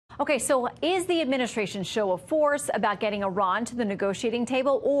Okay, so is the administration's show of force about getting Iran to the negotiating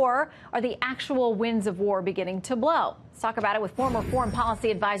table, or are the actual winds of war beginning to blow? Let's talk about it with former foreign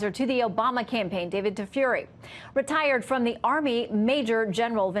policy advisor to the Obama campaign, David Tafuri, retired from the Army Major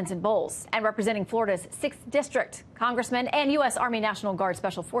General Vincent Bowles, and representing Florida's 6th District, Congressman and U.S. Army National Guard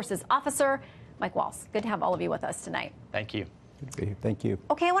Special Forces Officer Mike Waltz. Good to have all of you with us tonight. Thank you. Thank you.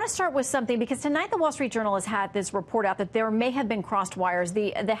 Okay, I want to start with something, because tonight the Wall Street Journal has had this report out that there may have been crossed wires.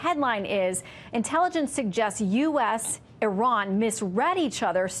 The headline is, intelligence suggests U.S. Iran misread each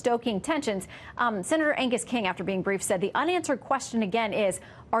other, stoking tensions. Senator Angus King, after being briefed, said the unanswered question again is,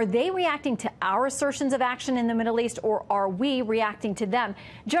 are they reacting to our assertions of action in the Middle East, or are we reacting to them?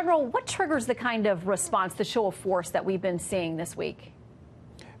 General, what triggers the kind of response, the show of force that we've been seeing this week?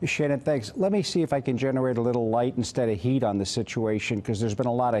 Shannon, thanks. Let me see if I can generate a little light instead of heat on the situation, because there's been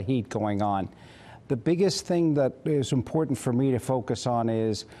a lot of heat going on. The biggest thing that is important for me to focus on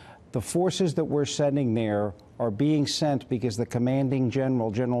is the forces that we're sending there are being sent because the commanding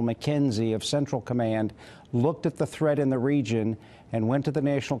general, General McKenzie of Central Command, looked at the threat in the region and went to the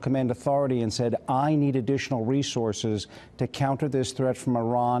National Command Authority and said, I need additional resources to counter this threat from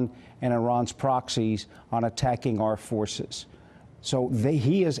Iran and Iran's proxies on attacking our forces. So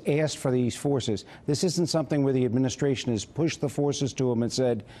he has asked for these forces. This isn't something where the administration has pushed the forces to him and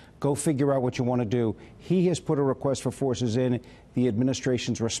said, go figure out what you want to do. He has put a request for forces in. The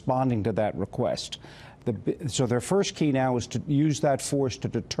administration's responding to that request. So their first key now is to use that force to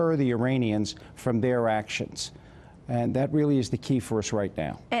deter the Iranians from their actions. And that really is the key for us right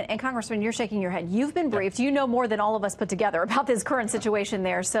now. And Congressman, you're shaking your head. You've been briefed. You know more than all of us put together about this current situation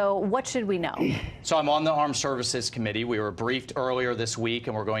there. So what should we know? So I'm on the Armed Services Committee. We were briefed earlier this week,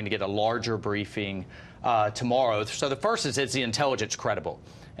 and we're going to get a larger briefing tomorrow. So the first is the intelligence credible?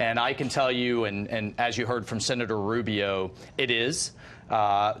 And I can tell you, and as you heard from Senator Rubio, it is.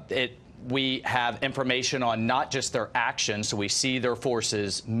 We have information on not just their actions, so we see their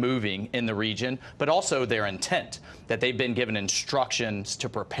forces moving in the region, but also their intent, that they've been given instructions to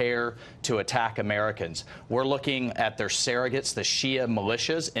prepare to attack Americans. We're looking at their surrogates, the Shia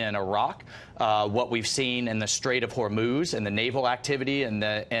militias in Iraq, what we've seen in the Strait of Hormuz and the naval activity and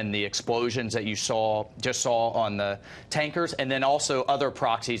the explosions that you just saw on the tankers, and then also other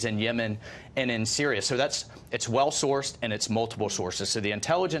proxies in Yemen and in Syria. So it's well-sourced, and it's multiple sources. So the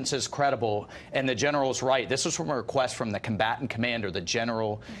intelligence is credible, and the general's right. This was from a request from the combatant commander, the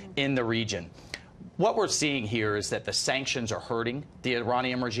general in the region. What we're seeing here is that the sanctions are hurting the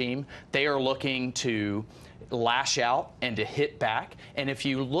Iranian regime. They are looking to lash out and to hit back. And if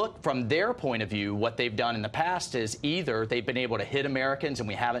you look from their point of view, what they've done in the past is either they've been able to hit Americans, and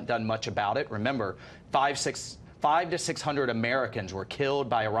we haven't done much about it. Remember, 500 to 600 Americans were killed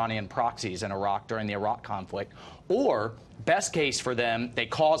by Iranian proxies in Iraq during the Iraq conflict. Or, best case for them, they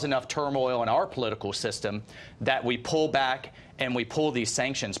cause enough turmoil in our political system that we pull back and we pull these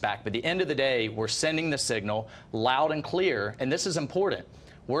sanctions back. But at the end of the day, we're sending the signal loud and clear, and this is important.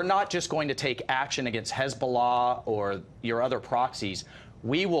 We're not just going to take action against Hezbollah or your other proxies.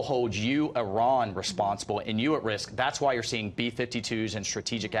 We will hold you, Iran, responsible and you at risk. That's why you're seeing B-52s and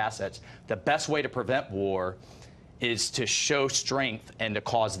strategic assets. The best way to prevent war is to show strength and to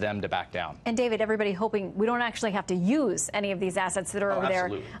cause them to back down. And David, everybody hoping we don't actually have to use any of these assets that are over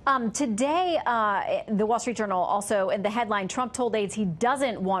absolutely. there. Today, the Wall Street Journal also, in the headline, Trump told aides he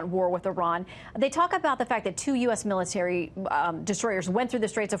doesn't want war with Iran. They talk about the fact that 2 U.S. military destroyers went through the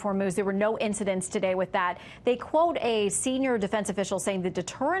Straits of Hormuz. There were no incidents today with that. They quote a senior defense official saying the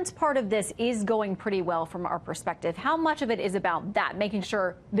deterrence part of this is going pretty well from our perspective. How much of it is about that, making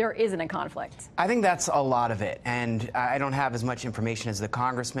sure there isn't a conflict? I think that's a lot of it. And I don't have as much information as the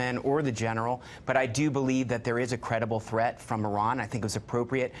congressman or the general, but I do believe that there is a credible threat from Iran. I think it was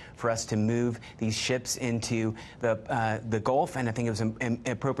appropriate for us to move these ships into the Gulf, and I think it was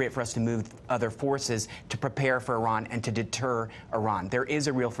appropriate for us to move other forces to prepare for Iran and to deter Iran. There is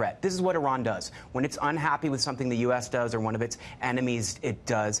a real threat. This is what Iran does. When it's unhappy with something the U.S. does or one of its enemies it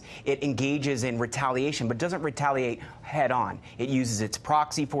does, it engages in retaliation, but doesn't retaliate head on. It uses its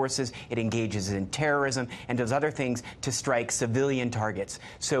proxy forces, it engages in terrorism, and does other things to strike civilian targets.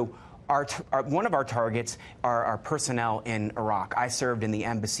 So one of our targets are our personnel in Iraq. I served in the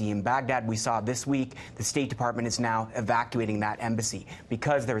embassy in Baghdad. We saw this week the State Department is now evacuating that embassy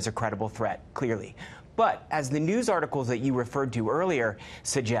because there is a credible threat, clearly. But as the news articles that you referred to earlier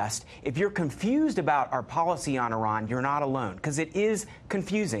suggest, if you're confused about our policy on Iran, you're not alone, because it is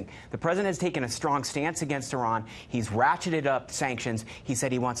confusing. The president has taken a strong stance against Iran. He's ratcheted up sanctions. He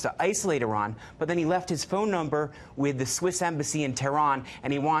said he wants to isolate Iran, but then he left his phone number with the Swiss embassy in Tehran,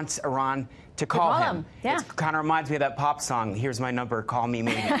 and he wants Iran to call him. Yeah. It kind of reminds me of that pop song, "Here's my number, call me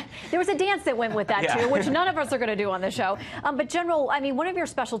maybe." There was a dance that went with that, too, which none of us are going to do on the show. But, General, I mean, one of your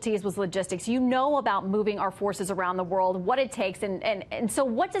specialties was logistics. You know about moving our forces around the world, what it takes. And so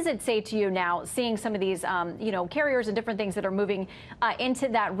what does it say to you now, seeing some of these, carriers and different things that are moving into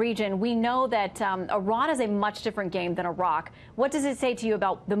that region? We know that Iran is a much different game than Iraq. What does it say to you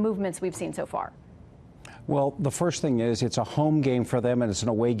about the movements we've seen so far? Well, the first thing is it's a home game for them and it's an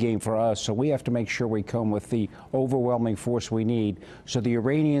away game for us. So we have to make sure we come with the overwhelming force we need so the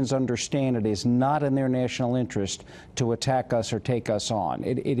Iranians understand it is not in their national interest to attack us or take us on.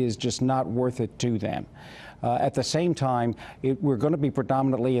 It is just not worth it to them. At the same time, we're going to be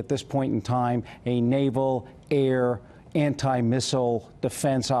predominantly at this point in time a naval, air, anti-missile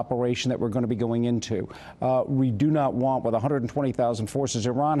defense operation that we're going to be going into. We do not want, with 120,000 forces,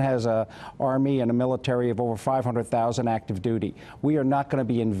 Iran has an army and a military of over 500,000 active duty. We are not going to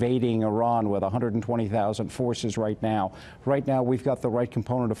be invading Iran with 120,000 forces right now. Right now, we've got the right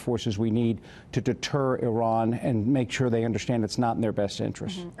component of forces we need to deter Iran and make sure they understand it's not in their best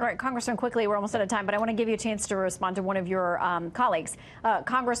interest. All right, Congressman, quickly, we're almost out of time, but I want to give you a chance to respond to one of your colleagues.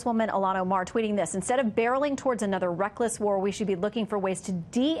 Congresswoman Ilhan Omar tweeting this: instead of barreling towards another reckless war, we should be looking for ways to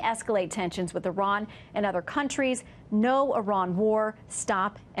de-escalate tensions with Iran and other countries. No Iran war.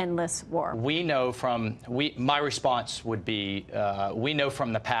 Stop endless war. We know from my response would be we know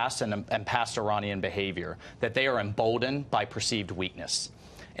from the past and past Iranian behavior that they are emboldened by perceived weakness,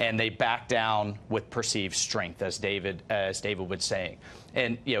 and they back down with perceived strength, as David was saying.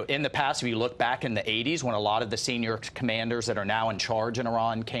 And in the past, if you look back in the 80s, when a lot of the senior commanders that are now in charge in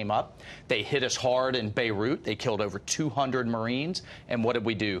Iran came up, they hit us hard in Beirut. They killed over 200 Marines. And what did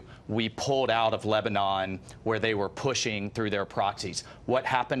we do? We pulled out of Lebanon, where they were pushing through their proxies. What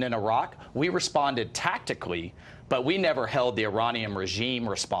happened in Iraq? We responded tactically, but we never held the Iranian regime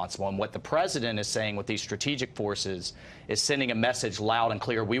responsible. And what the president is saying with these strategic forces is sending a message loud and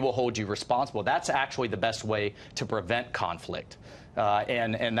clear: we will hold you responsible. That's actually the best way to prevent conflict.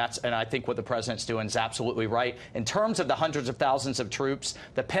 And I think what the president's doing is absolutely right. In terms of the hundreds of thousands of troops,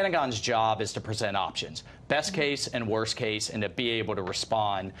 the Pentagon's job is to present options, best case and worst case, and to be able to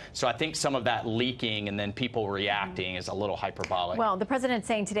respond. So I think some of that leaking and then people reacting is a little hyperbolic. Well, the president's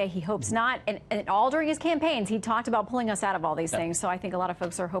saying today he hopes not. And all during his campaigns, he talked about pulling us out of all these things. So I think a lot of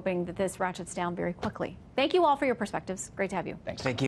folks are hoping that this ratchets down very quickly. Thank you all for your perspectives. Great to have you. Thanks. Thank you.